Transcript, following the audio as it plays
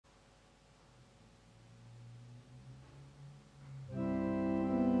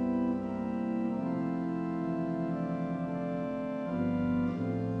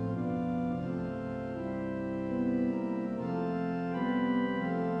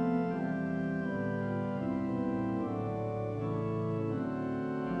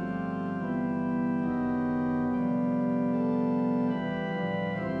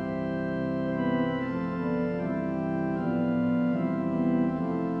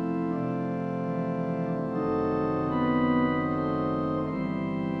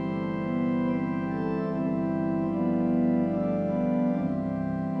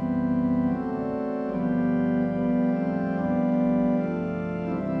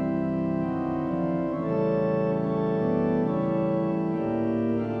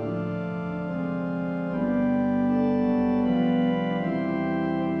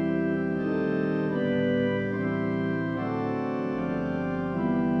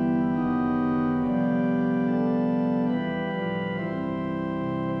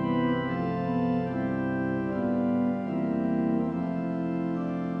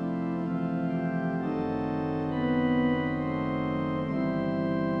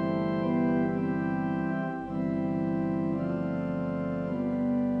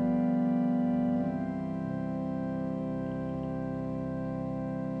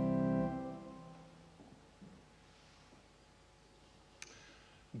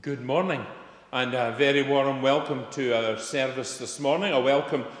Good morning, and a very warm welcome to our service this morning. A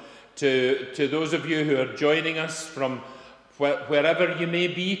welcome to those of you who are joining us from wherever you may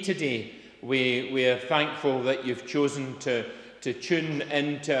be today. We are thankful that you've chosen to tune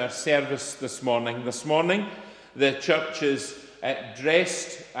into our service this morning. This morning, the church is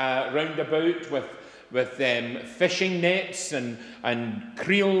dressed round about with fishing nets and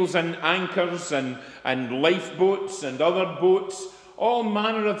creels and anchors and lifeboats and other boats, all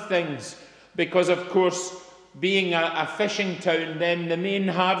manner of things, because of course, being a fishing town, then the main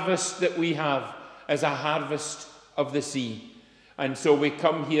harvest that we have is a harvest of the sea. And so we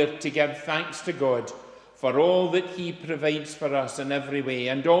come here to give thanks to God for all that he provides for us in every way.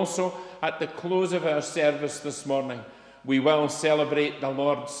 And also, at the close of our service this morning, we will celebrate the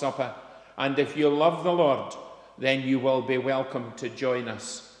Lord's Supper. And if you love the Lord, then you will be welcome to join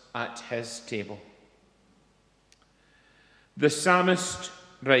us at his table. The psalmist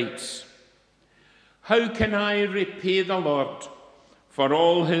writes, "How can I repay the Lord for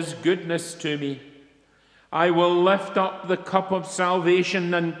all his goodness to me? I will lift up the cup of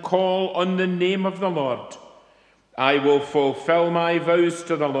salvation and call on the name of the Lord. I will fulfill my vows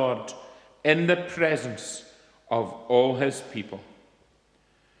to the Lord in the presence of all his people."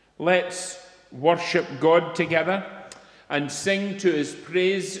 Let's worship God together and sing to his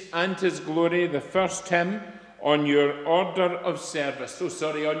praise and his glory the first hymn on your order of service.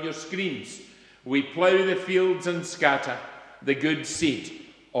 On your screens. "We plough the fields and scatter the good seed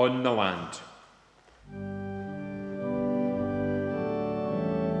on the land."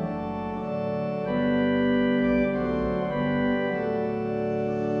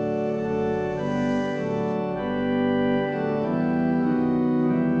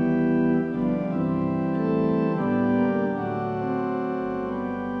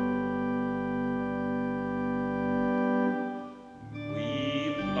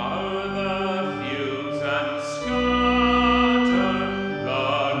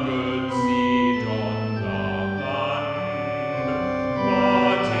 See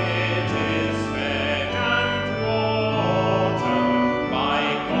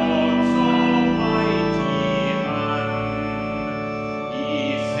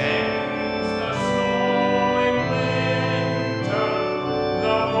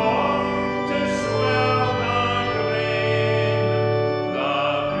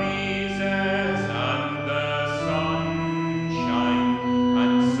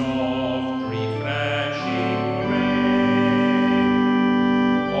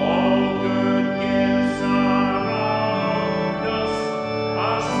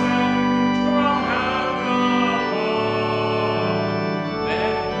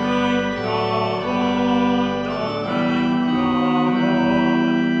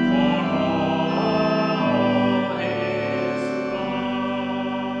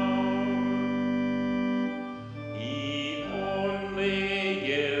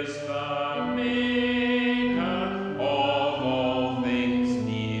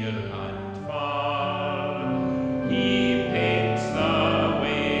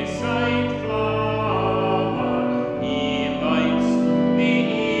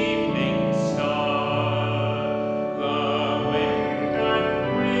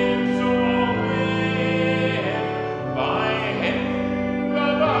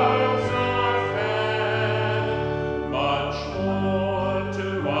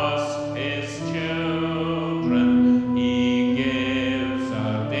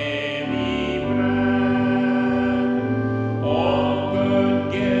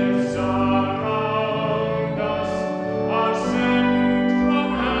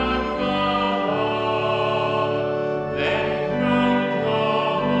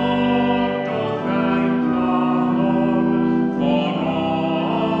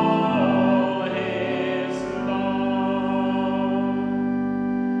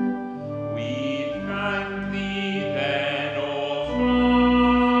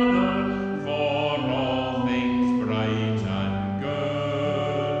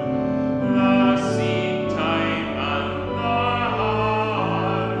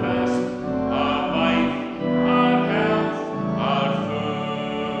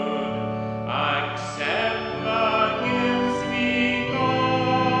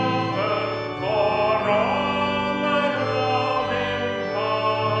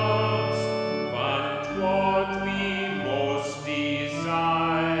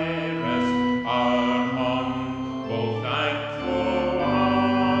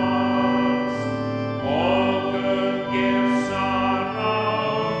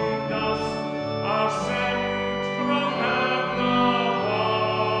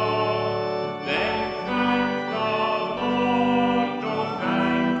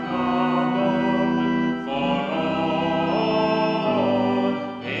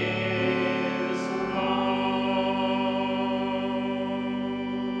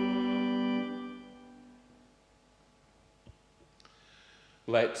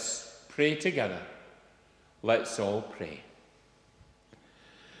Let's pray together. Let's all pray.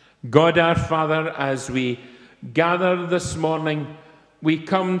 God our Father, as we gather this morning, we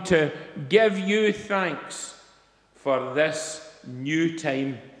come to give you thanks for this new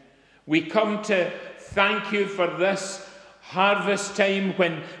time. We come to thank you for this harvest time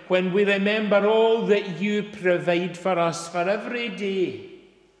when we remember all that you provide for us for every day.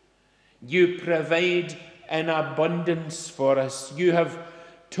 You provide in abundance for us. You have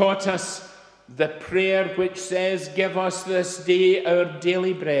taught us the prayer which says, "Give us this day our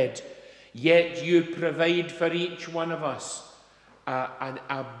daily bread." Yet you provide for each one of us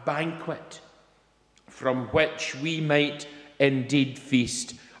a banquet from which we might indeed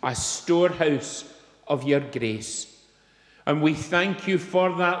feast, a storehouse of your grace. And we thank you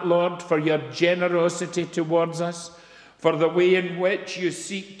for that, Lord, for your generosity towards us, for the way in which you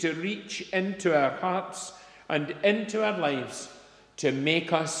seek to reach into our hearts and into our lives to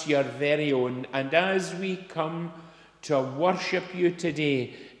make us your very own. And as we come to worship you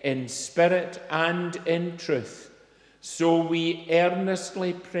today in spirit and in truth, so we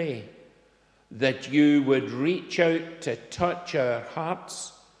earnestly pray that you would reach out to touch our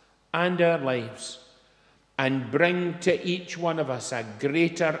hearts and our lives and bring to each one of us a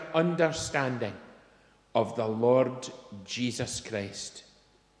greater understanding of the Lord Jesus Christ.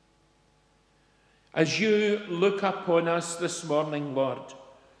 As you look upon us this morning, Lord,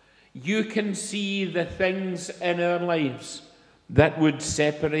 you can see the things in our lives that would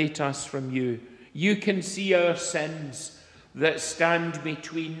separate us from you. You can see our sins that stand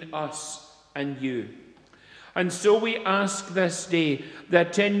between us and you. And so we ask this day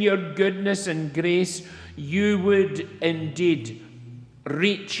that in your goodness and grace, you would indeed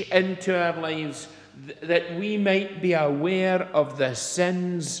reach into our lives, that we might be aware of the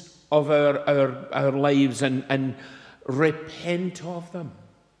sins of our lives and repent of them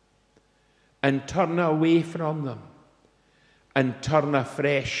and turn away from them and turn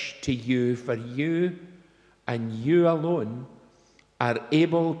afresh to you, for you and you alone are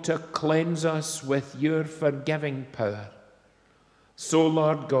able to cleanse us with your forgiving power. So,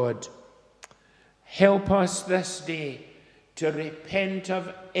 Lord God, help us this day to repent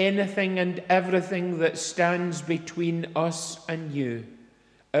of anything and everything that stands between us and you.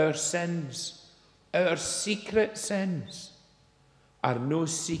 Our sins, our secret sins, are no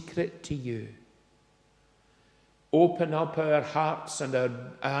secret to you. Open up our hearts and our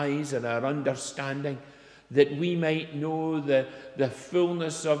eyes and our understanding, that we might know the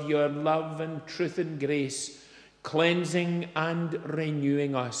fullness of your love and truth and grace, cleansing and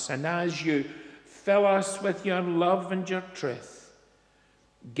renewing us. And as you fill us with your love and your truth,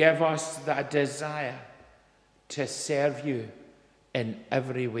 give us that desire to serve you in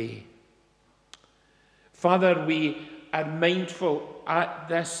every way. Father, we are mindful at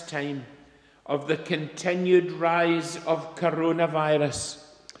this time of the continued rise of coronavirus.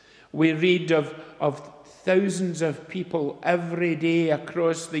 We read of thousands of people every day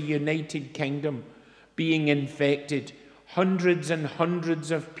across the United Kingdom being infected, hundreds and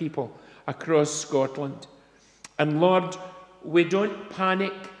hundreds of people across Scotland. And Lord, we don't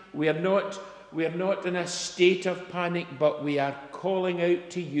panic. We are not in a state of panic, but we are calling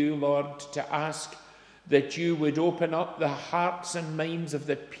out to you, Lord, to ask that you would open up the hearts and minds of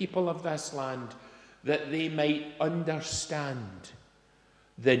the people of this land, that they might understand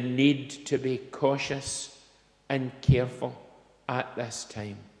the need to be cautious and careful at this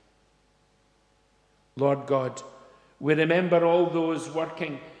time. Lord God, we remember all those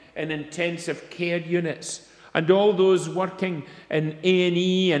working in intensive care units and all those working in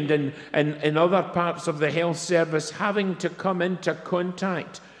A&E and in other parts of the health service having to come into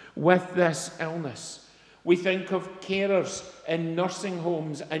contact with this illness. We think of carers in nursing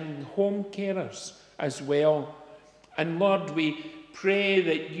homes and home carers as well. And Lord, we pray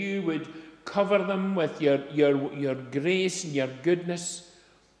that you would cover them with your grace and your goodness.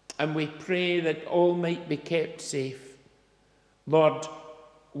 And we pray that all might be kept safe. Lord,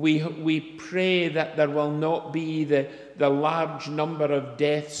 we pray that there will not be the large number of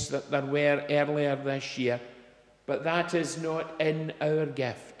deaths that there were earlier this year. But that is not in our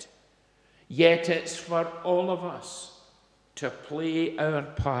gift. Yet it's for all of us to play our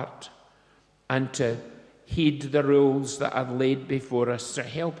part and to heed the rules that are laid before us. So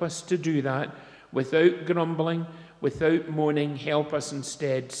help us to do that without grumbling, without moaning. Help us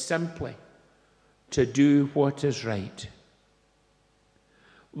instead simply to do what is right.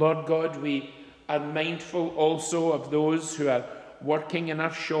 Lord God, we are mindful also of those who are working in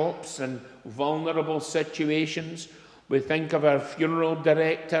our shops and vulnerable situations. We think of our funeral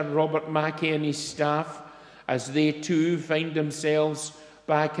director, Robert Mackey, and his staff, as they too find themselves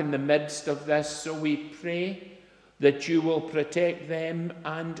back in the midst of this. So we pray that you will protect them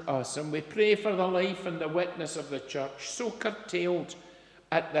and us. And we pray for the life and the witness of the church, so curtailed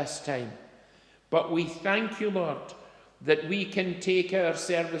at this time. But we thank you, Lord, that we can take our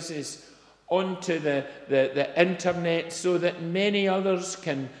services onto the internet so that many others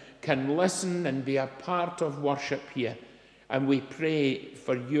can listen and be a part of worship here. And we pray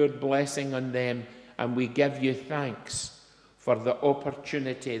for your blessing on them, and we give you thanks for the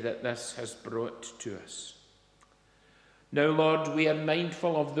opportunity that this has brought to us. Now, Lord, we are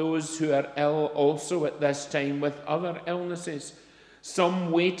mindful of those who are ill also at this time with other illnesses,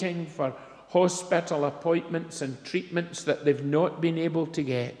 some waiting for hospital appointments and treatments that they've not been able to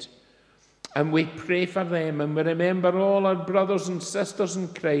get. And we pray for them, and we remember all our brothers and sisters in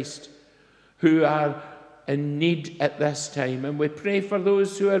Christ who are in need at this time. And we pray for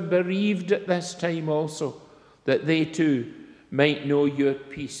those who are bereaved at this time also, that they too might know your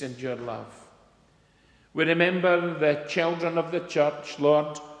peace and your love. We remember the children of the church,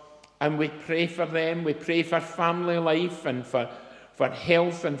 Lord, and we pray for them. We pray for family life and for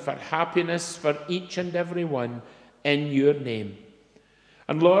health and for happiness for each and every one in your name.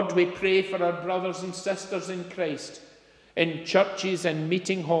 And Lord, we pray for our brothers and sisters in Christ in churches and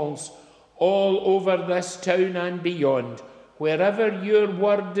meeting halls all over this town and beyond. Wherever your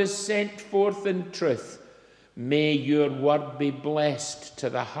word is sent forth in truth, may your word be blessed to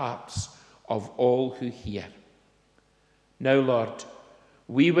the hearts of all who hear. Now, Lord,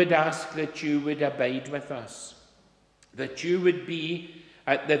 we would ask that you would abide with us, that you would be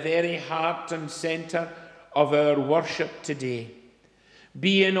at the very heart and centre of our worship today.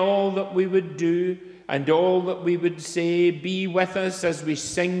 Be in all that we would do and all that we would say. Be with us as we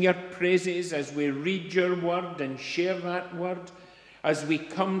sing your praises, as we read your word and share that word, as we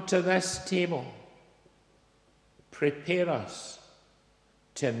come to this table. Prepare us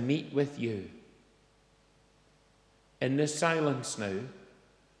to meet with you. In the silence now,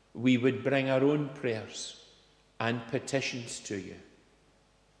 we would bring our own prayers and petitions to you.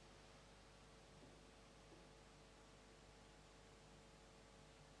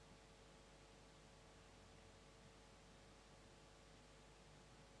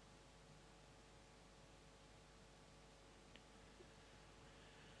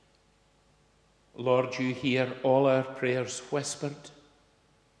 Lord, you hear all our prayers whispered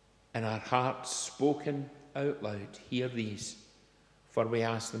and our hearts spoken out loud. Hear these, for we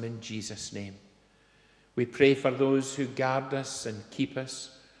ask them in Jesus' name. We pray for those who guard us and keep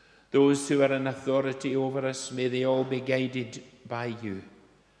us, those who are in authority over us. May they all be guided by you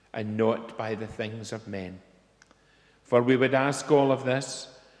and not by the things of men. For we would ask all of this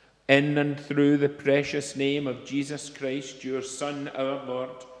in and through the precious name of Jesus Christ, your Son, our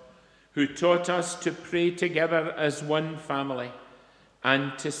Lord, who taught us to pray together as one family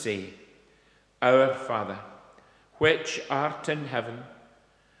and to say, Our Father, which art in heaven,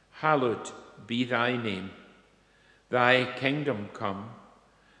 hallowed be thy name. Thy kingdom come,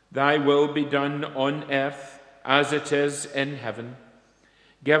 thy will be done on earth as it is in heaven.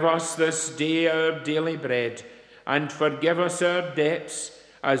 Give us this day our daily bread, and forgive us our debts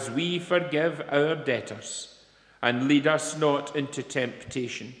as we forgive our debtors. And lead us not into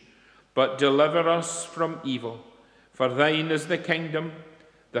temptation, but deliver us from evil. For thine is the kingdom,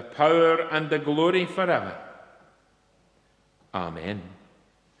 the power, and the glory forever. Amen.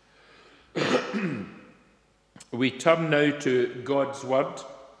 We turn now to God's Word,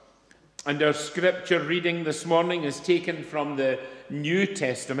 and our scripture reading this morning is taken from the New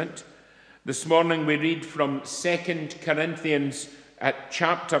Testament. This morning we read from 2 Corinthians at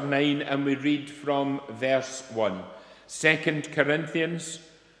chapter 9, and we read from verse 1. 2 Corinthians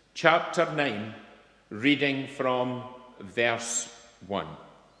chapter 9, reading from verse 1.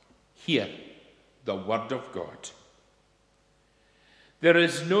 Hear the word of God. There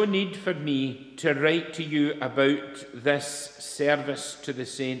is no need for me to write to you about this service to the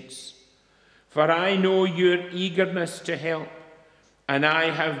saints, for I know your eagerness to help, and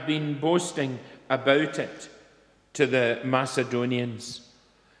I have been boasting about it to the Macedonians,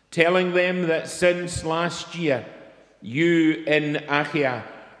 telling them that since last year you in Achaia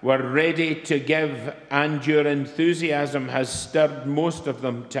were ready to give, and your enthusiasm has stirred most of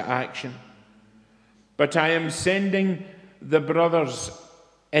them to action. But I am sending the brothers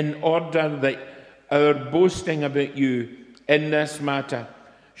in order that our boasting about you in this matter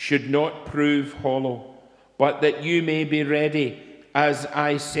should not prove hollow, but that you may be ready as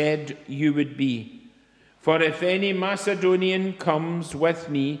I said you would be. For if any Macedonian comes with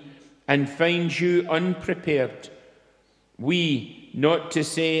me and finds you unprepared, we, not to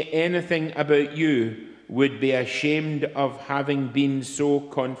say anything about you, would be ashamed of having been so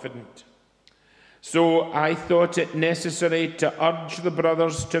confident. So I thought it necessary to urge the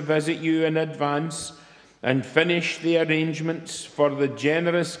brothers to visit you in advance and finish the arrangements for the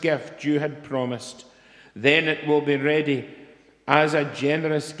generous gift you had promised. Then it will be ready as a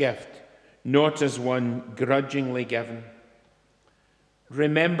generous gift, not as one grudgingly given.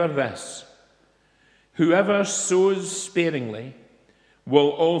 Remember this: whoever sows sparingly will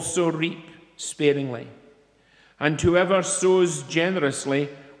also reap sparingly, and whoever sows generously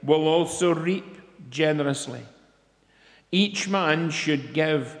will also reap generously. Each man should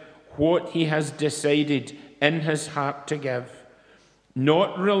give what he has decided in his heart to give,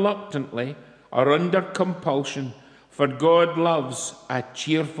 not reluctantly or under compulsion, for God loves a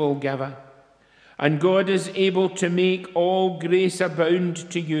cheerful giver. And God is able to make all grace abound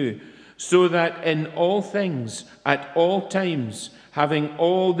to you, so that in all things, at all times, having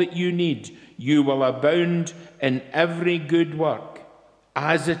all that you need, you will abound in every good work.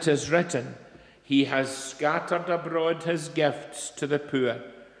 As it is written, He has scattered abroad his gifts to the poor.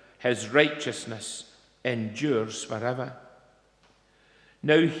 His righteousness endures forever.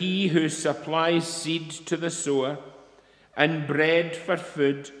 Now he who supplies seed to the sower and bread for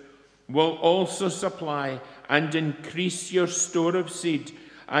food will also supply and increase your store of seed,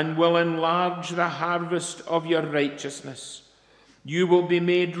 and will enlarge the harvest of your righteousness. You will be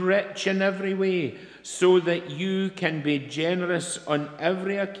made rich in every way, so that you can be generous on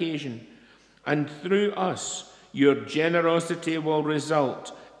every occasion, and through us your generosity will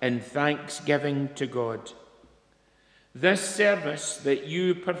result in thanksgiving to God. This service that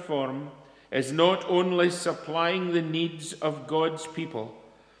you perform is not only supplying the needs of God's people,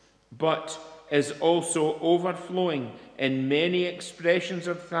 but is also overflowing in many expressions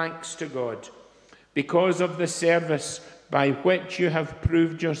of thanks to God, because of the service by which you have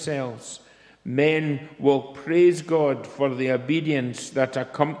proved yourselves. Men will praise God for the obedience that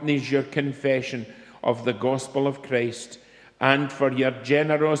accompanies your confession of the gospel of Christ, and for your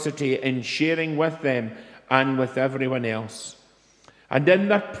generosity in sharing with them and with everyone else. And in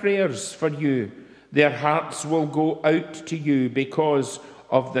their prayers for you, their hearts will go out to you because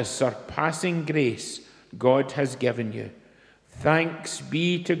of the surpassing grace God has given you. Thanks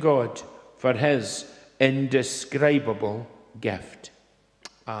be to God for his indescribable gift.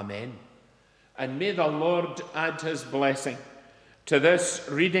 Amen. And may the Lord add his blessing to this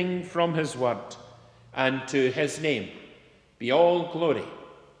reading from his word, and to his name be all glory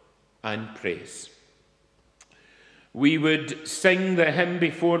and praise. We would sing the hymn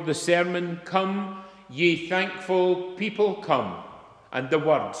before the sermon, "Come, ye thankful people, come," and the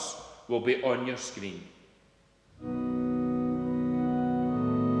words will be on your screen.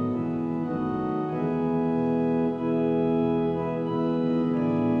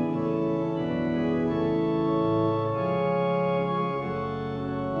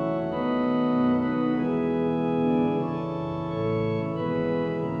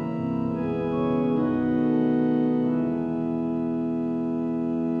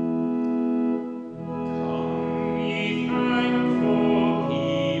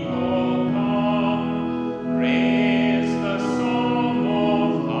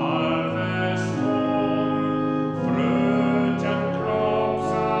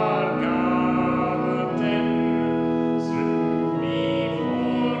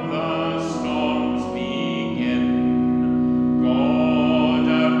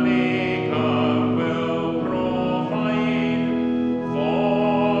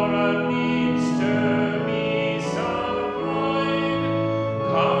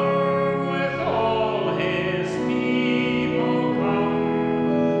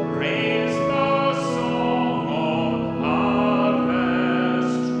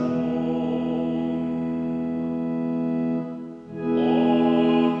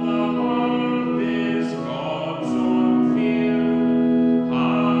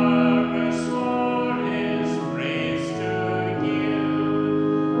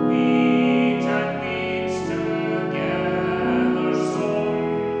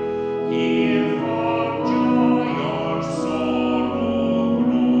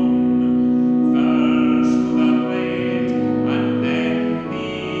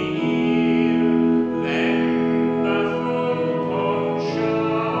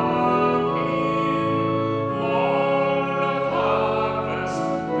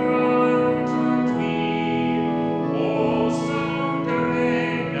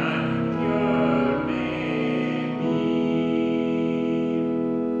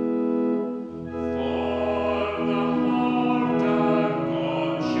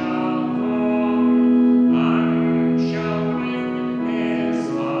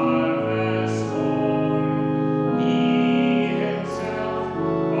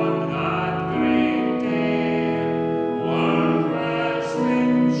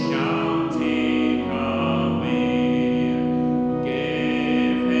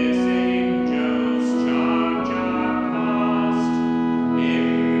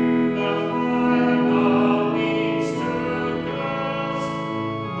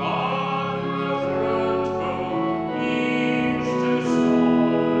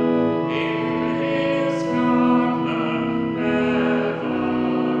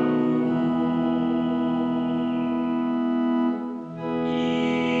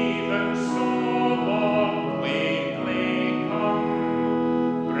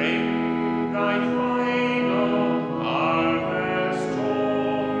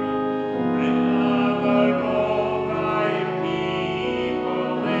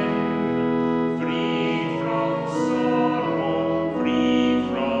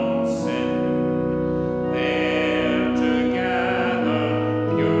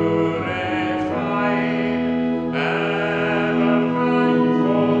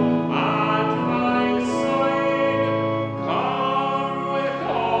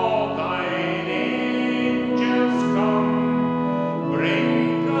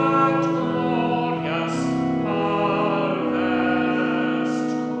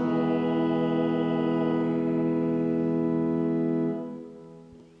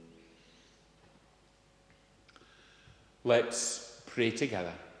 Let's pray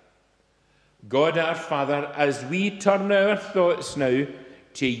together. God our Father, as we turn our thoughts now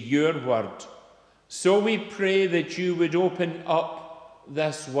to your word, so we pray that you would open up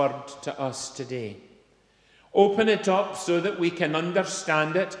this word to us today. Open it up so that we can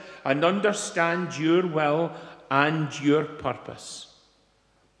understand it and understand your will and your purpose.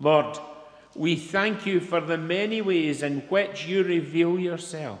 Lord, we thank you for the many ways in which you reveal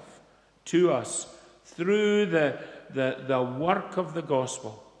yourself to us through the work of the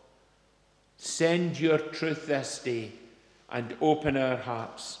gospel. Send your truth this day and open our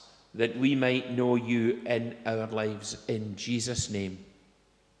hearts that we might know you in our lives. In Jesus' name,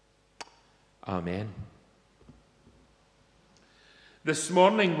 amen. This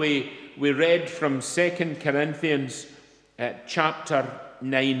morning we read from 2 Corinthians chapter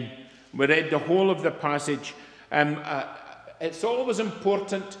 9. We read the whole of the passage. It's always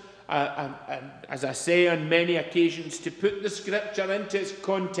important, as I say on many occasions, to put the scripture into its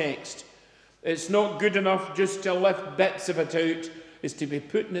context. It's not good enough just to lift bits of it out. It's to be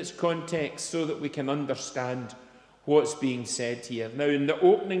put in its context so that we can understand what's being said here. Now, in the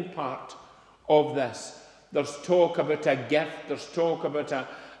opening part of this, there's talk about a gift. There's talk about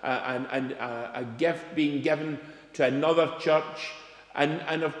a gift being given to another church.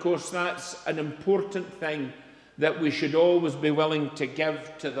 And of course, that's an important thing that we should always be willing to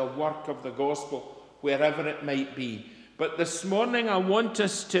give to the work of the gospel, wherever it might be. But this morning, I want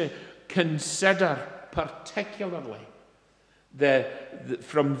us to consider particularly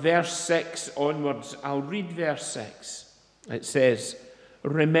from verse 6 onwards. I'll read verse 6. It says,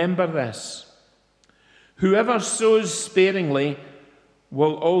 "Remember this, whoever sows sparingly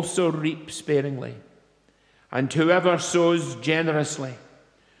will also reap sparingly, and whoever sows generously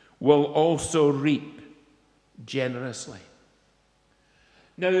will also reap generously."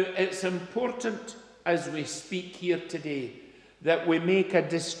 Now, it's important as we speak here today that we make a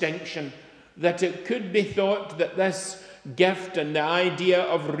distinction, that it could be thought that this gift and the idea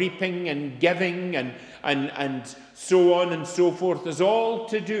of reaping and giving and so on and so forth is all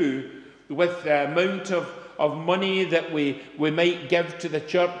to do with the amount of money that we might give to the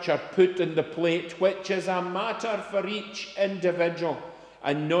church or put in the plate, which is a matter for each individual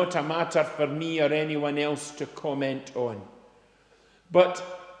and not a matter for me or anyone else to comment on. But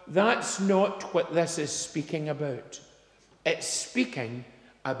that's not what this is speaking about. It's speaking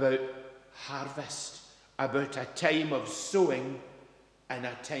about harvest, about a time of sowing and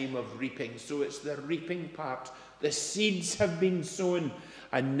a time of reaping. So it's the reaping part. The seeds have been sown,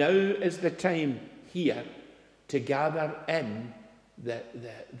 and now is the time here to gather in the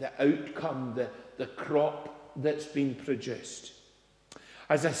outcome, the crop that's been produced.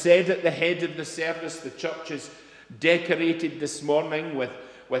 As I said at the head of the service, the church is decorated this morning with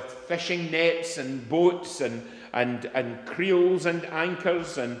fishing nets and boats and creels and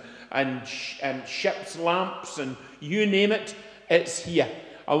anchors and ship's lamps, and you name it, it's here,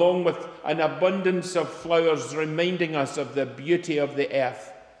 along with an abundance of flowers reminding us of the beauty of the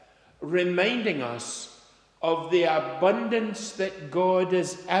earth, reminding us of the abundance that God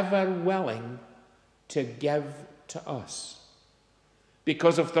is ever willing to give to us.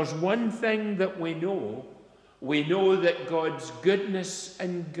 Because if there's one thing that we know that God's goodness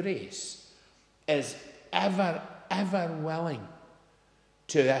and grace is ever, ever willing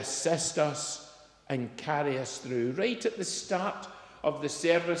to assist us and carry us through. Right at the start of the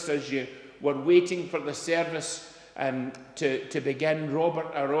service, as you were waiting for the service to begin,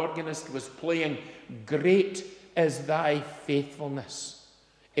 Robert, our organist, was playing "Great is Thy Faithfulness."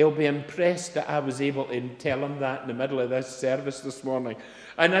 He'll be impressed that I was able to tell him that in the middle of this service this morning.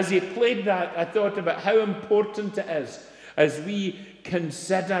 And as he played that, I thought about how important it is as we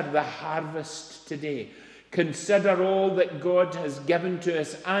consider the harvest today. Consider all that God has given to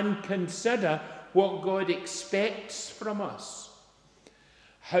us and consider what God expects from us.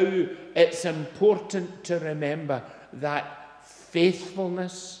 How it's important to remember that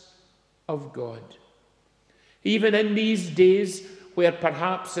faithfulness of God. Even in these days where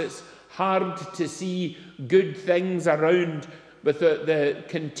perhaps it's hard to see good things around with the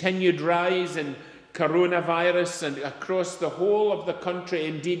continued rise in coronavirus and across the whole of the country,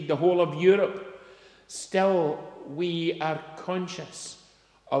 indeed the whole of Europe, still we are conscious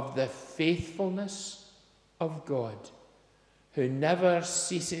of the faithfulness of God, who never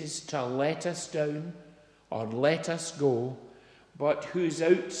ceases to let us down or let us go, but whose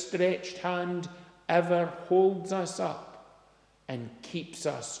outstretched hand ever holds us up and keeps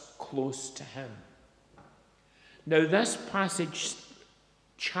us close to him. Now, this passage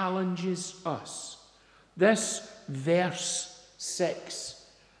challenges us. This verse 6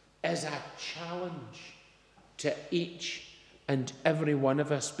 is a challenge to each and every one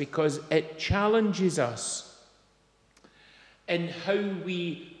of us, because it challenges us in how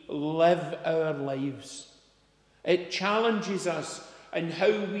we live our lives. It challenges us in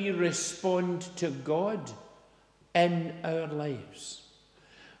how we respond to God in our lives.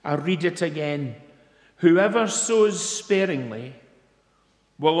 I'll read it again. Whoever sows sparingly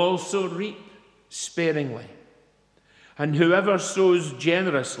will also reap sparingly, and whoever sows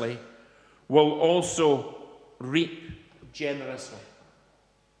generously will also reap generously.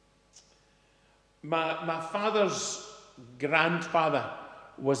 My father's grandfather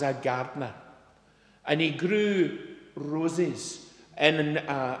was a gardener, and he grew roses. He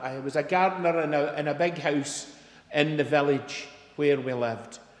was a gardener in a big house in the village where we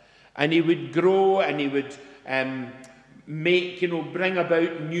lived. And he would grow and he would bring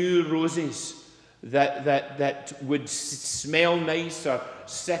about new roses that would smell nice or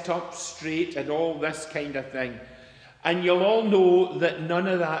sit up straight and all this kind of thing. And you'll all know that none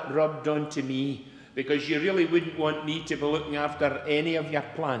of that rubbed onto me, because you really wouldn't want me to be looking after any of your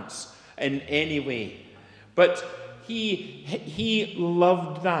plants in any way. But he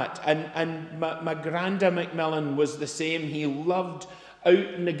loved that. And my Granda Macmillan was the same. He loved out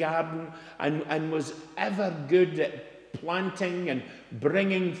in the garden and was ever good at planting and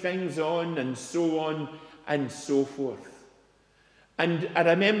bringing things on and so forth. And I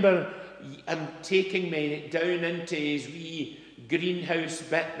remember him taking me down into his wee greenhouse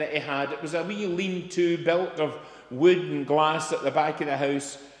bit that he had. It was a wee lean-to built of wood and glass at the back of the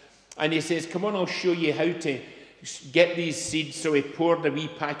house. And he says, "Come on, I'll show you how to get these seeds." So he poured a wee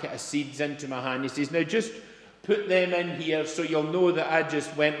packet of seeds into my hand. He says, "Now just put them in here so you'll know that I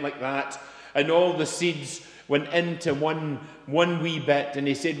just went like that." And all the seeds went into one wee bit. And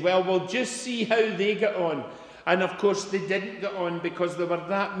he said, "Well, we'll just see how they get on." And of course they didn't get on, because there were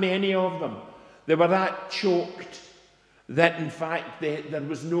that many of them. They were that choked that in fact there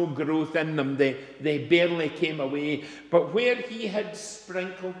was no growth in them. They barely came away. But where he had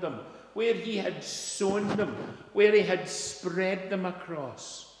sprinkled them, where he had sown them, where he had spread them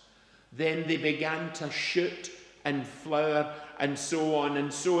across, then they began to shoot and flower and so on.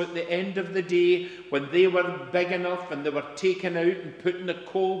 And so at the end of the day, when they were big enough and they were taken out and put in the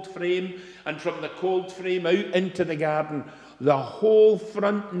cold frame, and from the cold frame out into the garden, the whole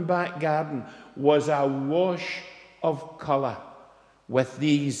front and back garden was awash of colour with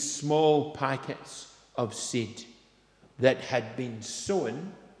these small packets of seed that had been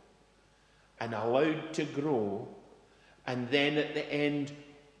sown and allowed to grow, and then at the end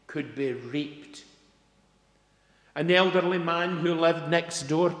could be reaped. An elderly man who lived next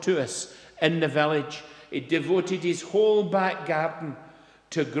door to us in the village, he devoted his whole back garden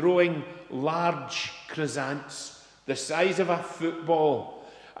to growing large chrysanthemums, the size of a football.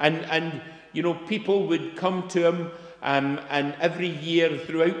 And people would come to him, and every year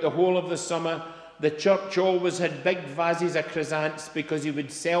throughout the whole of the summer, the church always had big vases of chrysanthemums, because he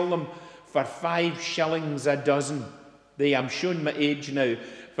would sell them for 5 shillings a dozen. I'm showing my age now.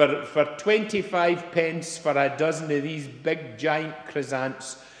 For 25 pence for a dozen of these big giant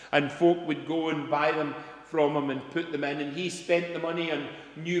chrysanthemums, and folk would go and buy them from him and put them in, and he spent the money on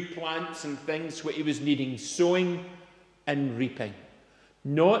new plants and things what he was needing, sowing and reaping,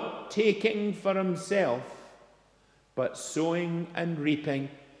 not taking for himself, but sowing and reaping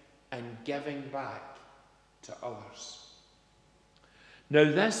and giving back to others. Now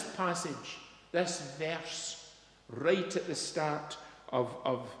this passage, this verse, right at the start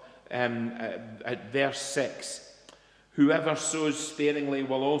at verse 6, whoever sows sparingly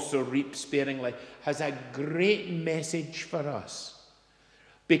will also reap sparingly, has a great message for us.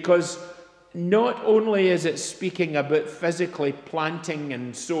 Because not only is it speaking about physically planting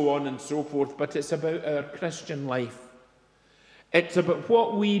and so on and so forth, but it's about our Christian life. It's about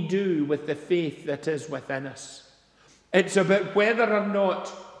what we do with the faith that is within us. It's about whether or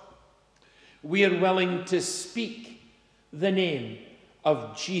not we are willing to speak the name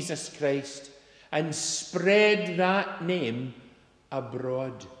of Jesus Christ and spread that name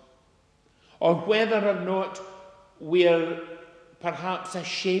abroad. Or whether or not we're perhaps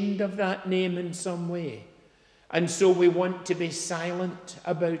ashamed of that name in some way, and so we want to be silent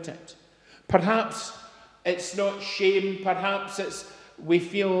about it. Perhaps it's not shame, perhaps it's we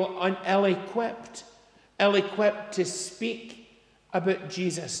feel ill-equipped to speak about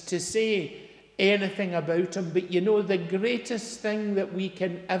Jesus, to say anything about him. But the greatest thing that we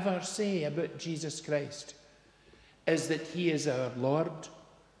can ever say about Jesus Christ is that he is our Lord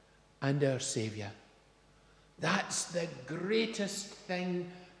and our Saviour. That's the greatest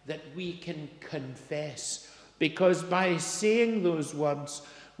thing that we can confess, because by saying those words,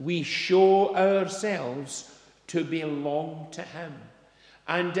 we show ourselves to belong to him.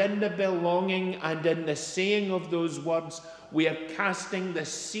 And in the belonging and in the saying of those words, we are casting the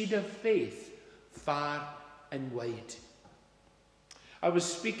seed of faith far and wide. I was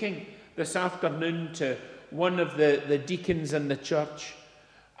speaking this afternoon to one of the deacons in the church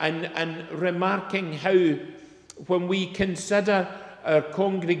and remarking how when we consider our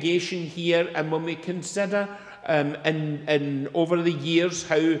congregation here and when we consider in over the years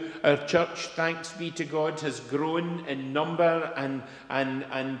how our church, thanks be to God, has grown in number and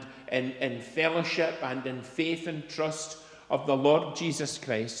in fellowship and in faith and trust of the Lord Jesus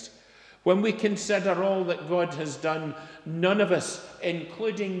Christ, when we consider all that God has done, none of us,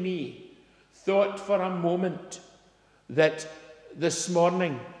 including me, thought for a moment that this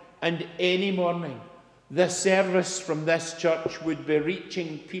morning and any morning the service from this church would be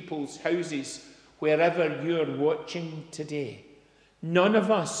reaching people's houses wherever you're watching today. None of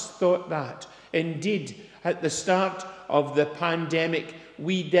us thought that. Indeed, at the start of the pandemic,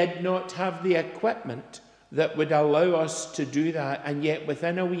 we did not have the equipment that would allow us to do that, and yet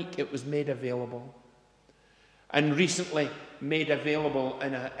within a week it was made available. And recently made available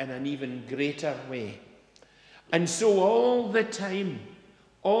in an even greater way. And so all the time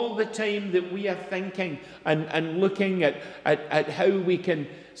that we are thinking and looking at how we can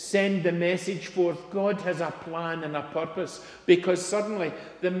send the message forth, God has a plan and a purpose, because suddenly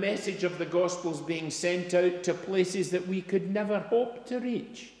the message of the gospel is being sent out to places that we could never hope to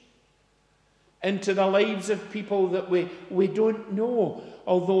reach, into the lives of people that we don't know,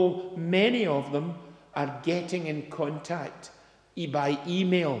 although many of them are getting in contact by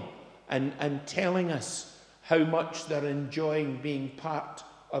email and telling us how much they're enjoying being part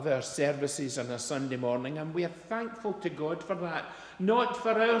of our services on a Sunday morning. And we are thankful to God for that. Not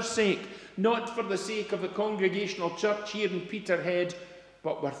for our sake, not for the sake of the Congregational Church here in Peterhead,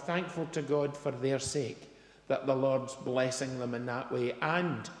 but we're thankful to God for their sake, that the Lord's blessing them in that way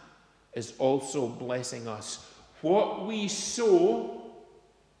and is also blessing us. What we sow,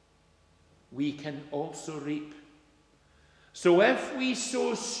 we can also reap. So if we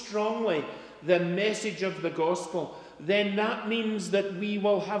sow strongly the message of the gospel, then that means that we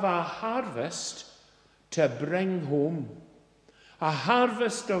will have a harvest to bring home. A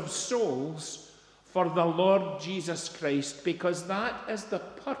harvest of souls for the Lord Jesus Christ, because that is the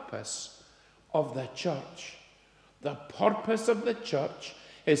purpose of the church. The purpose of the church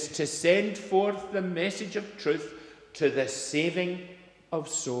is to send forth the message of truth to the saving of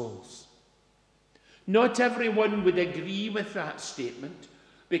souls. Not everyone would agree with that statement,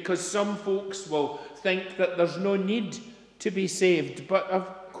 because some folks will think that there's no need to be saved. But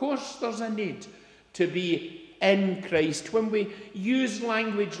of course there's a need to be in Christ. When we use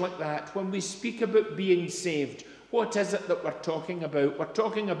language like that, when we speak about being saved, what is it that we're talking about? We're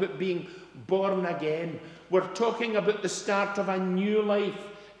talking about being born again. We're talking about the start of a new life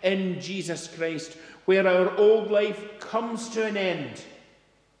in Jesus Christ, where our old life comes to an end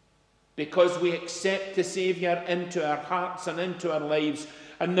because we accept the Saviour into our hearts and into our lives.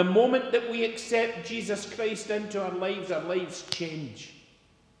 And the moment that we accept Jesus Christ into our lives change.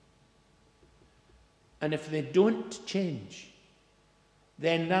 And if they don't change,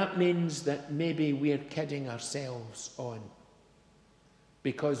 then that means that maybe we're kidding ourselves on.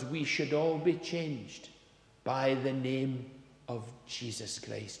 Because we should all be changed by the name of Jesus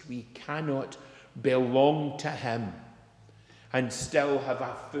Christ. We cannot belong to him and still have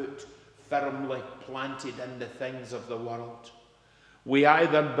a foot firmly planted in the things of the world. We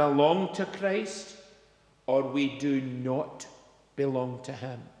either belong to Christ or we do not belong to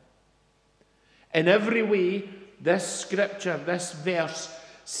him. In every way, this scripture, this verse,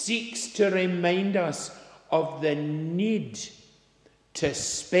 seeks to remind us of the need to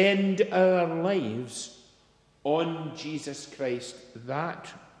spend our lives on Jesus Christ,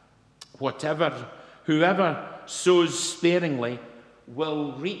 that whoever sows sparingly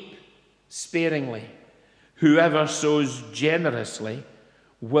will reap sparingly. Whoever sows generously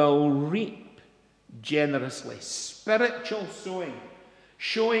will reap generously. Spiritual sowing,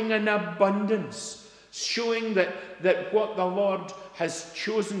 showing an abundance, showing that what the Lord has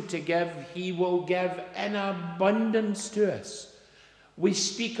chosen to give, he will give in abundance to us. We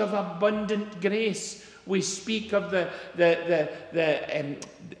speak of abundant grace. We speak of the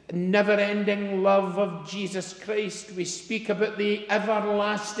never-ending love of Jesus Christ. We speak about the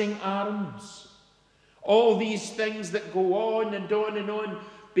everlasting arms. All these things that go on and on and on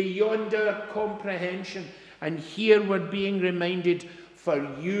beyond our comprehension. And here we're being reminded for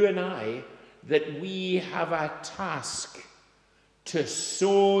you and I that we have a task to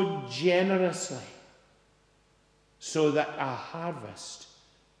sow generously so that a harvest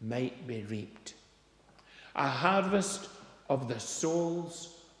might be reaped. a harvest of the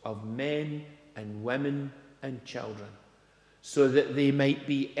souls of men and women and children, so that they might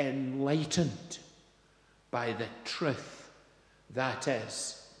be enlightened by the truth that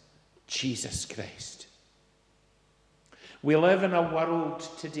is Jesus Christ. We live in a world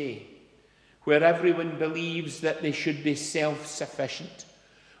today where everyone believes that they should be self-sufficient.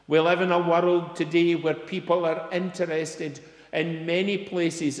 We live in a world today where people are interested in many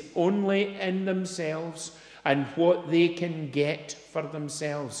places only in themselves and what they can get for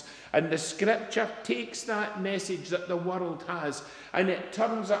themselves. And the scripture takes that message that the world has and it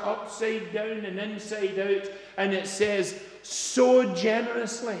turns it upside down and inside out, and it says, sow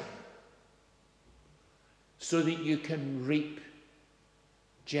generously so that you can reap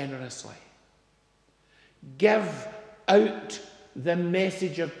generously. Give out the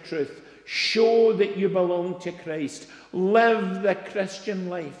message of truth. Show that you belong to Christ. Live the Christian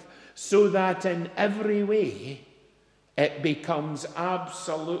life so that in every way it becomes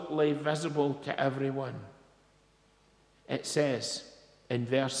absolutely visible to everyone. It says in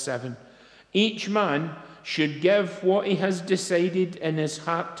verse 7, each man should give what he has decided in his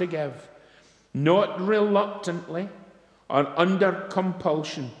heart to give, not reluctantly or under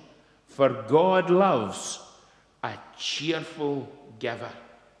compulsion, for God loves a cheerful giver.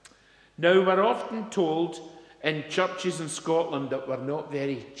 Now, we're often told in churches in Scotland that we're not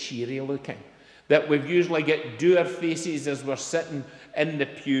very cheery looking, that we've usually got dour faces as we're sitting in the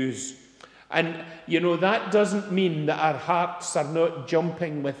pews. And, that doesn't mean that our hearts are not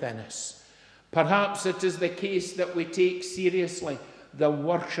jumping within us. Perhaps it is the case that we take seriously the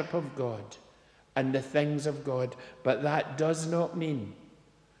worship of God and the things of God, but that does not mean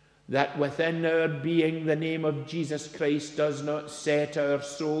that within our being the name of Jesus Christ does not set our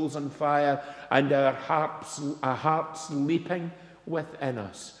souls on fire and our hearts leaping within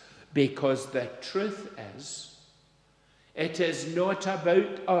us. Because the truth is, it is not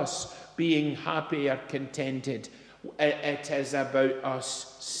about us being happy or contented. It is about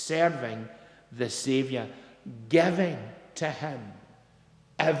us serving the Saviour, giving to him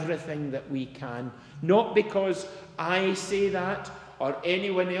everything that we can. Not because I say that or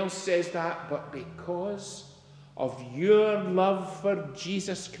anyone else says that, but because of your love for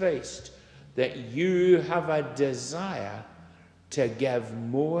Jesus Christ, that you have a desire to give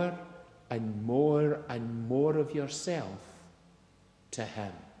more and more and more of yourself to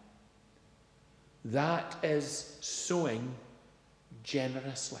him. That is sowing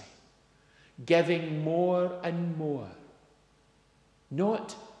generously, giving more and more.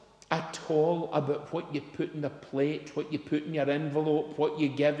 Not at all about what you put in the plate, what you put in your envelope, what you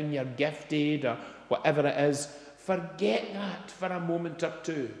give in your gift aid or whatever it is. Forget that for a moment or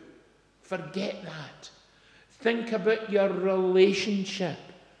two. Forget that. Think about your relationship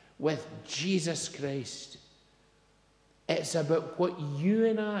with Jesus Christ. It's about what you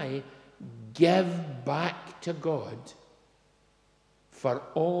and I give back to God for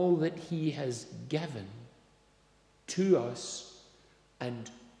all that he has given to us and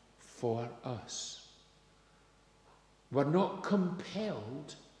for us. We're not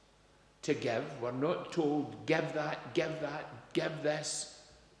compelled to give. We're not told, give that, give this.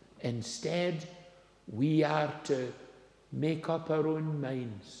 Instead, we are to make up our own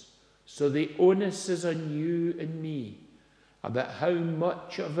minds. So the onus is on you and me about how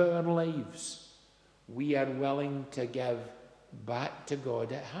much of our lives we are willing to give back to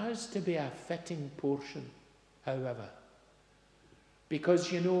God. It has to be a fitting portion, however.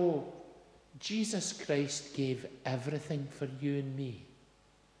 Because, Jesus Christ gave everything for you and me.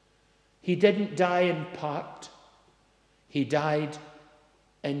 He didn't die in part. He died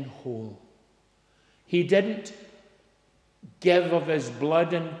in whole. He didn't give of his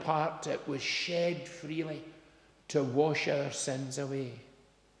blood in part. It was shed freely to wash our sins away.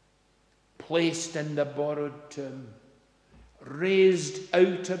 Placed in the borrowed tomb. Raised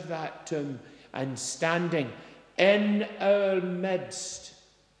out of that tomb and standing in our midst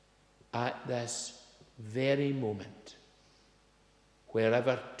at this very moment.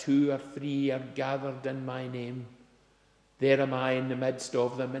 Wherever 2 or 3 are gathered in my name, there am I in the midst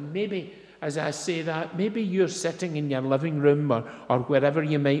of them. And maybe, as I say that, maybe you're sitting in your living room or wherever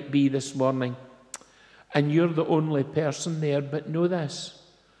you might be this morning, and you're the only person there. But know this,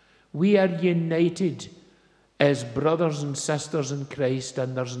 we are united as brothers and sisters in Christ,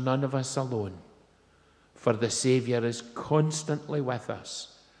 and there's none of us alone. For the Saviour is constantly with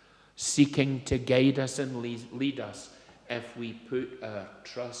us, seeking to guide us and lead us if we put our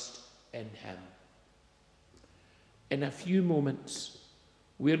trust in him. In a few moments,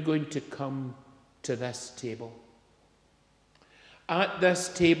 we're going to come to this table. At this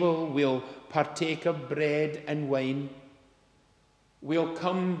table we'll partake of bread and wine. We'll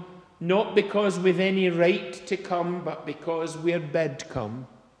come not because we've any right to come, but because we're bid come.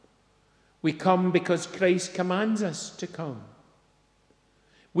 We come because Christ commands us to come.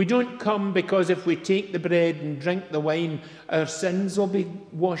 We don't come because if we take the bread and drink the wine, our sins will be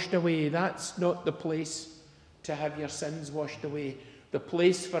washed away. That's not the place to have your sins washed away. The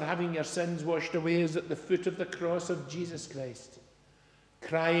place for having your sins washed away is at the foot of the cross of Jesus Christ.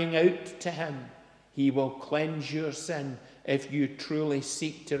 Crying out to him, he will cleanse your sin if you truly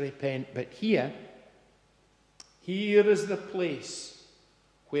seek to repent. But here is the place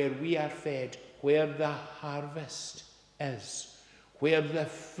where we are fed, where the harvest is, where the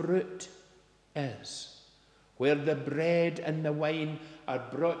fruit is, where the bread and the wine are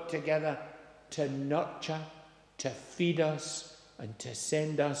brought together to nurture, to feed us, and to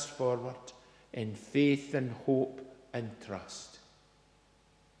send us forward in faith and hope and trust.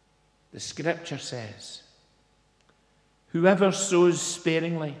 The scripture says, whoever sows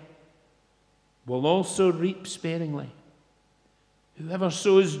sparingly will also reap sparingly. Whoever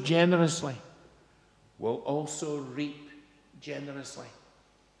sows generously will also reap generously.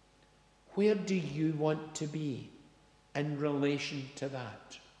 Where do you want to be in relation to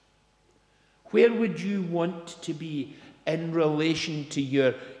that? Where would you want to be in relation to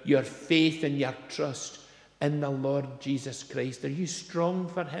your faith and your trust in the Lord Jesus Christ? Are you strong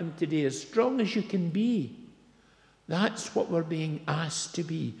for him today? As strong as you can be. That's what we're being asked to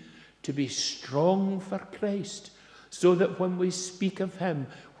be strong for Christ, so that when we speak of him,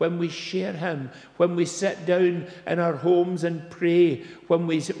 when we share him, when we sit down in our homes and pray, when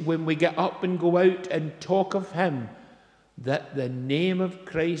we get up and go out and talk of him, that the name of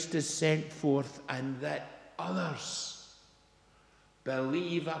Christ is sent forth and that others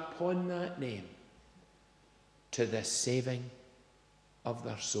believe upon that name to the saving of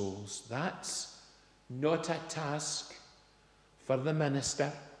their souls. That's not a task for the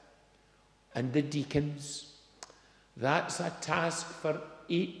minister and the deacons. That's a task for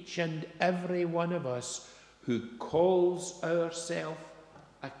each and every one of us who calls ourselves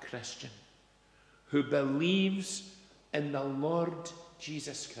a Christian, who believes in the Lord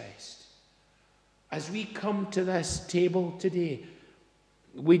Jesus Christ. As we come to this table today,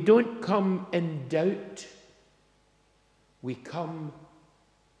 we don't come in doubt. We come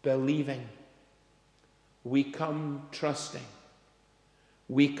believing. We come trusting.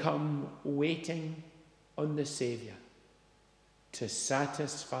 We come waiting on the Saviour to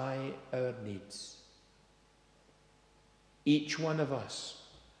satisfy our needs. Each one of us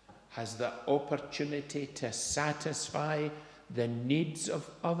has the opportunity to satisfy the needs of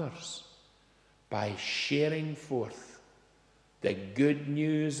others by sharing forth the good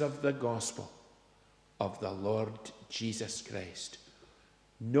news of the gospel of the Lord Jesus Christ.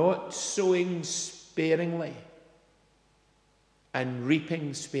 Not sowing sparingly and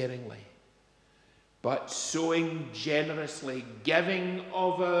reaping sparingly, but sowing generously, giving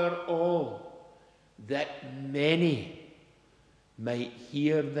of our all, that many might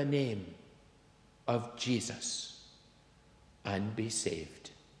hear the name of Jesus and be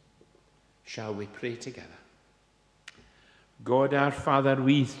saved. Shall we pray together? God our Father,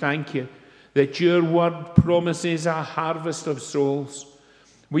 we thank you that your word promises a harvest of souls.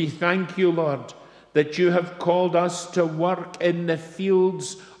 We thank you, Lord, that you have called us to work in the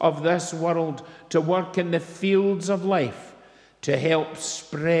fields of this world, to work in the fields of life, to help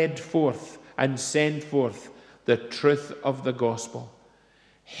spread forth and send forth the truth of the gospel.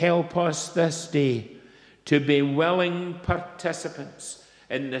 Help us this day to be willing participants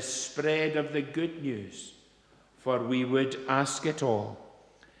in the spread of the good news, for we would ask it all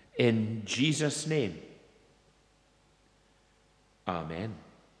in Jesus' name. Amen.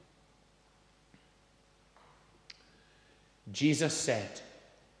 Jesus said,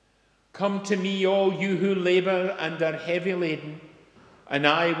 "Come to me, all you who labor and are heavy laden, and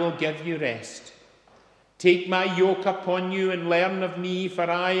I will give you rest. Take my yoke upon you and learn of me, for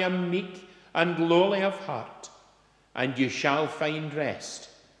I am meek and lowly of heart, and you shall find rest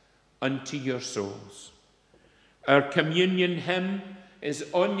unto your souls." Our communion hymn is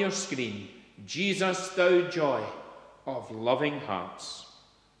on your screen. Jesus, thou joy of loving hearts.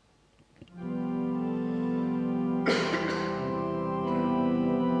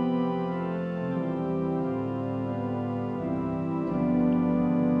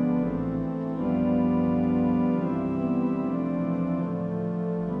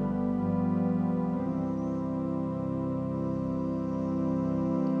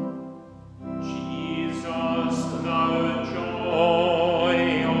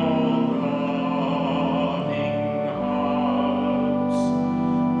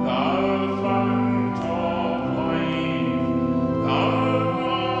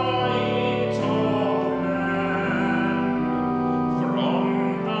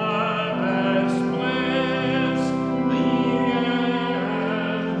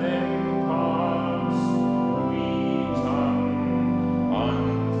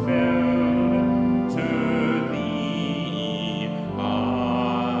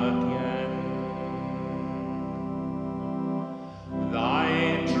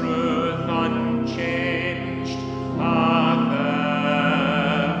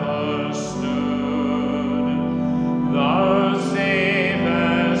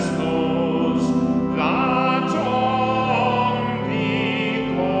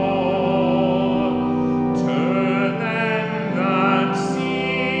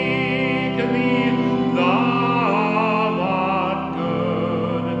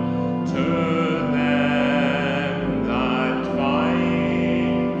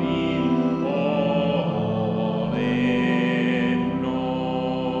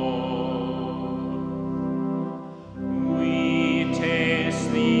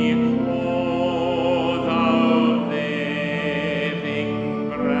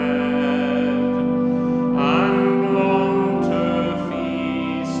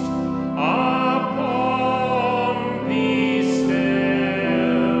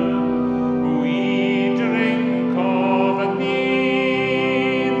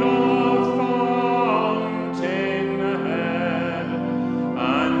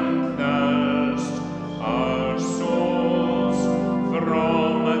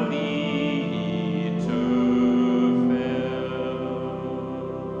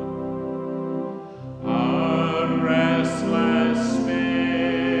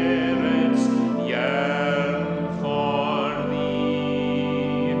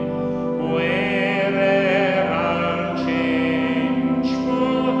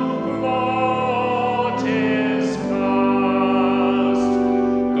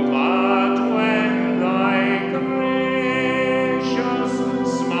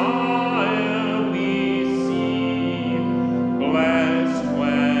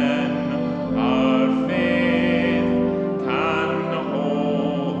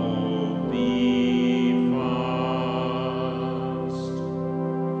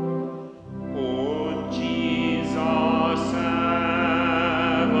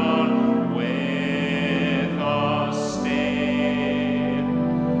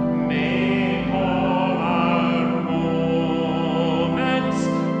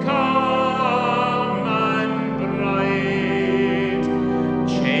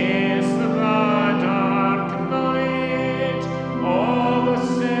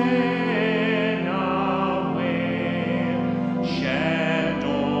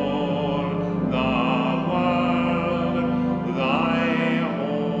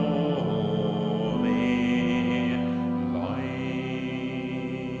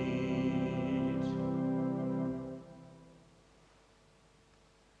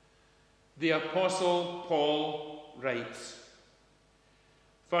 The Apostle Paul writes,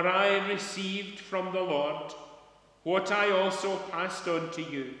 "For I received from the Lord what I also passed on to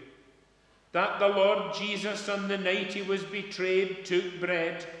you, that the Lord Jesus, on the night he was betrayed, took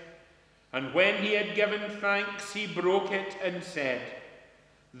bread, and when he had given thanks, he broke it and said,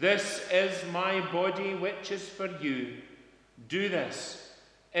 'This is my body which is for you. Do this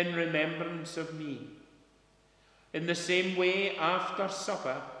in remembrance of me.' In the same way, after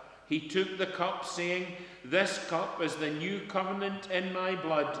supper, he took the cup, saying, 'This cup is the new covenant in my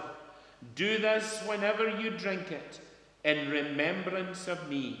blood. Do this whenever you drink it, in remembrance of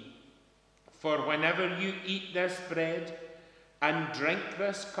me. For whenever you eat this bread and drink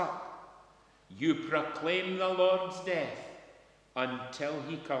this cup, you proclaim the Lord's death until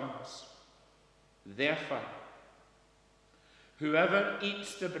he comes. Therefore, whoever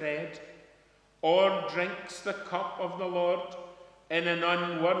eats the bread or drinks the cup of the Lord in an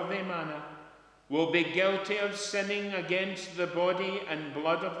unworthy manner will be guilty of sinning against the body and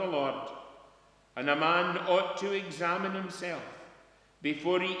blood of the Lord. And a man ought to examine himself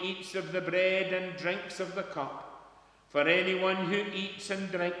before he eats of the bread and drinks of the cup. For anyone who eats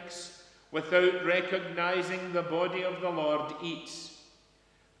and drinks without recognizing the body of the Lord eats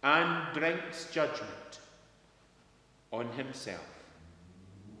and drinks judgment on himself."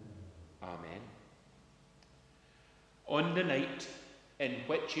 Amen. On the night in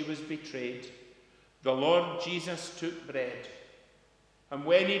which he was betrayed, the Lord Jesus took bread, and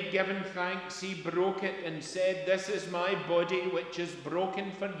when he'd given thanks, he broke it and said, "This is my body which is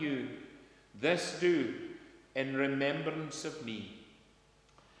broken for you. This do in remembrance of me."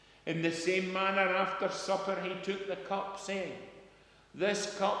 In the same manner, after supper, he took the cup, saying,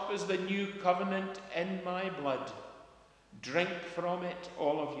 "This cup is the new covenant in my blood. Drink from it,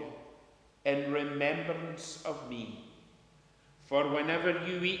 all of you, in remembrance of me. For whenever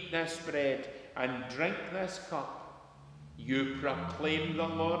you eat this bread and drink this cup, you proclaim the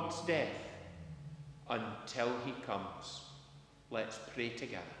Lord's death until he comes." Let's pray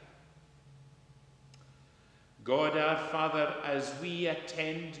together. God our Father, as we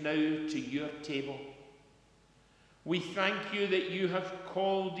attend now to your table, we thank you that you have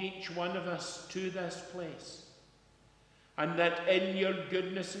called each one of us to this place, and that in your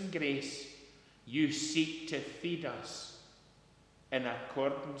goodness and grace you seek to feed us in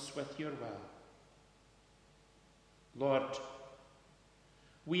accordance with your will. Lord,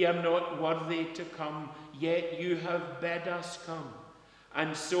 we are not worthy to come, yet you have bid us come,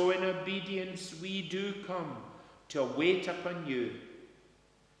 and so in obedience we do come to wait upon you.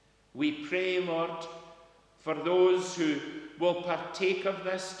 We pray, Lord, for those who will partake of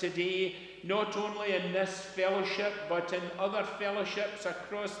this today, not only in this fellowship, but in other fellowships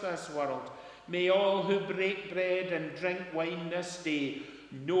across this world. May all who break bread and drink wine this day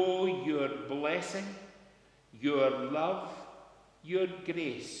know your blessing, your love, your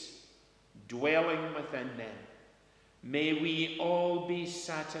grace dwelling within them. May we all be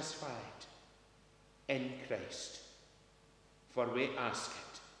satisfied in Christ. For we ask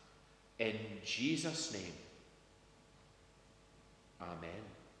it in Jesus' name. Amen.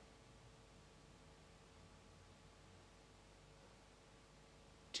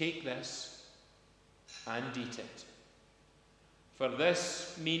 Take this and eat it, for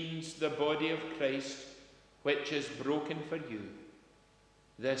this means the body of Christ, which is broken for you.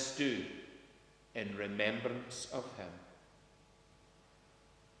 This do in remembrance of him.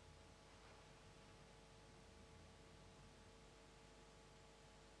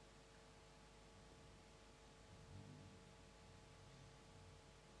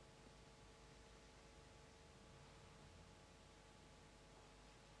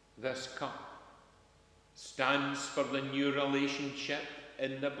 This cup stands for the new relationship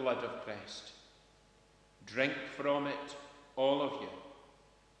in the blood of Christ. Drink from it, all of you,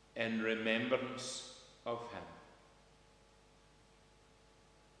 in remembrance of him.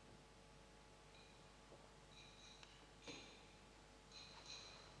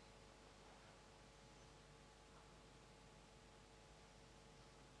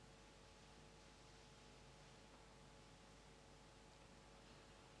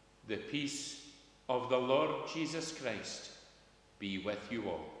 The peace of the Lord Jesus Christ be with you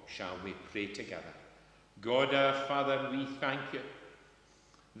all. Shall we pray together? God our Father, we thank you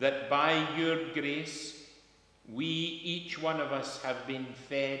that by your grace we, each one of us, have been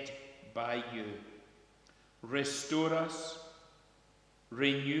fed by you. Restore us,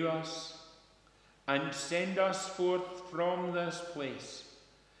 renew us, and send us forth from this place.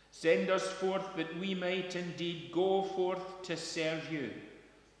 Send us forth that we might indeed go forth to serve you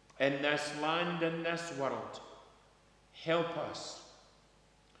in this land and this world. Help us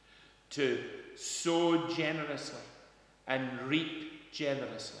to sow generously and reap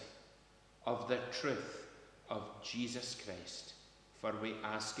generously of the truth of Jesus Christ. For we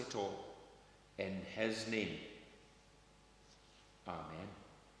ask it all in his name. Amen.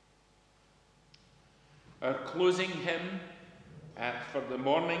 Our closing hymn for the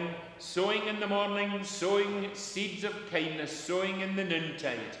morning, sowing in the morning, sowing seeds of kindness, sowing in the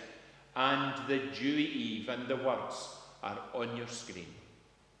noontide, and the dewy eve, and the words are on your screen.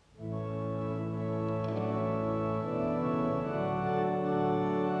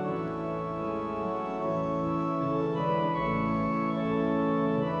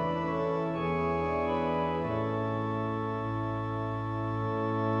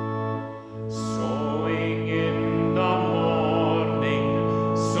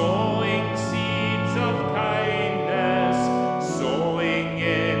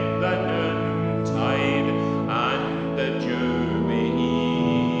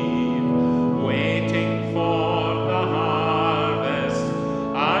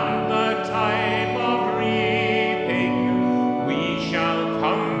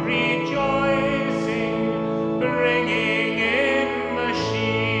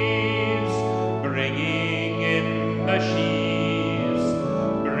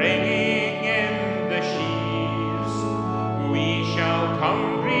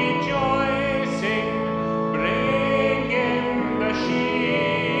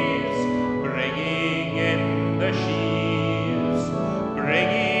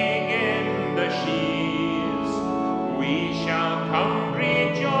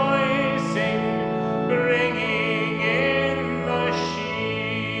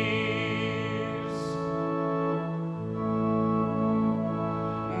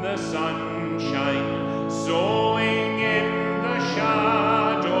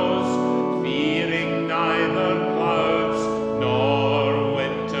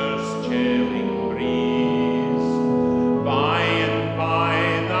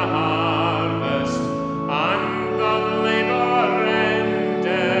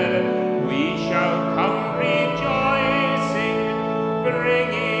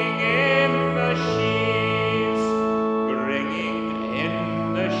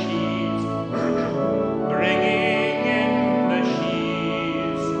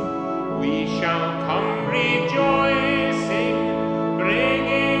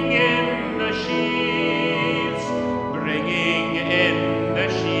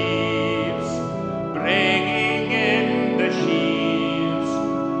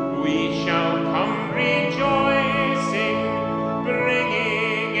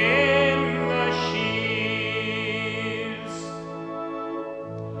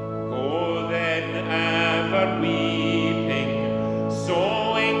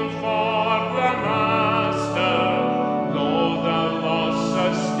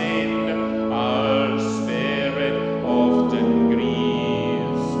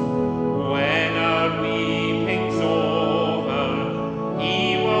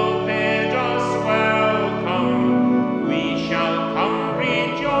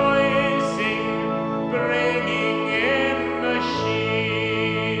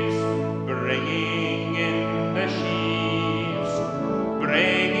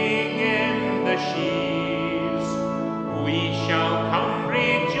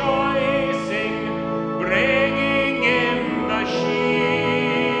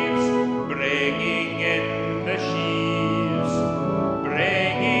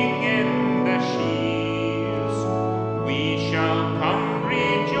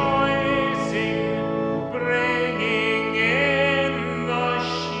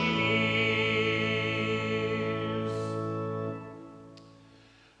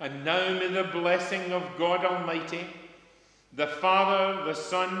 And now may the blessing of God Almighty, the Father, the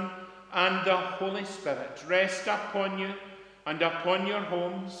Son, and the Holy Spirit rest upon you and upon your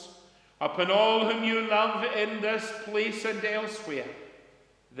homes, upon all whom you love in this place and elsewhere,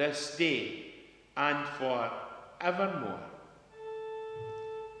 this day and for evermore.